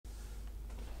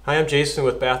Hi, I'm Jason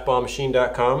with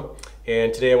bathbombmachine.com,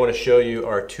 and today I want to show you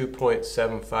our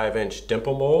 2.75 inch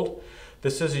dimple mold.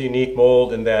 This is a unique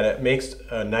mold in that it makes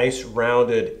a nice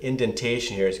rounded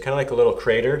indentation here. It's kind of like a little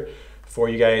crater for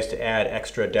you guys to add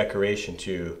extra decoration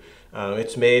to.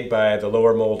 It's made by the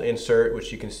lower mold insert,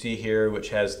 which you can see here, which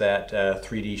has that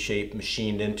 3D shape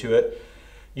machined into it.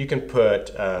 You can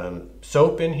put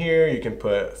soap in here, you can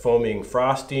put foaming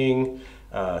frosting,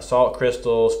 salt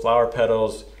crystals, flower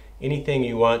petals, anything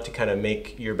you want to kind of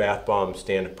make your bath bomb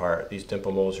stand apart. These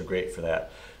dimple molds are great for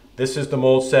that. This is the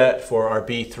mold set for our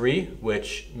B-3,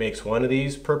 which makes one of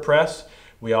these per press.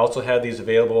 We also have these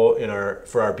available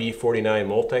for our B-49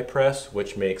 multi-press,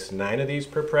 which makes 9 of these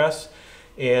per press.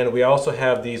 And we also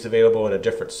have these available in a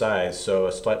different size, so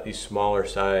a slightly smaller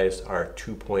size, our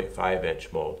 2.5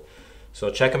 inch mold. So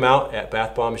check them out at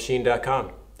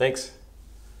bathbombmachine.com. Thanks.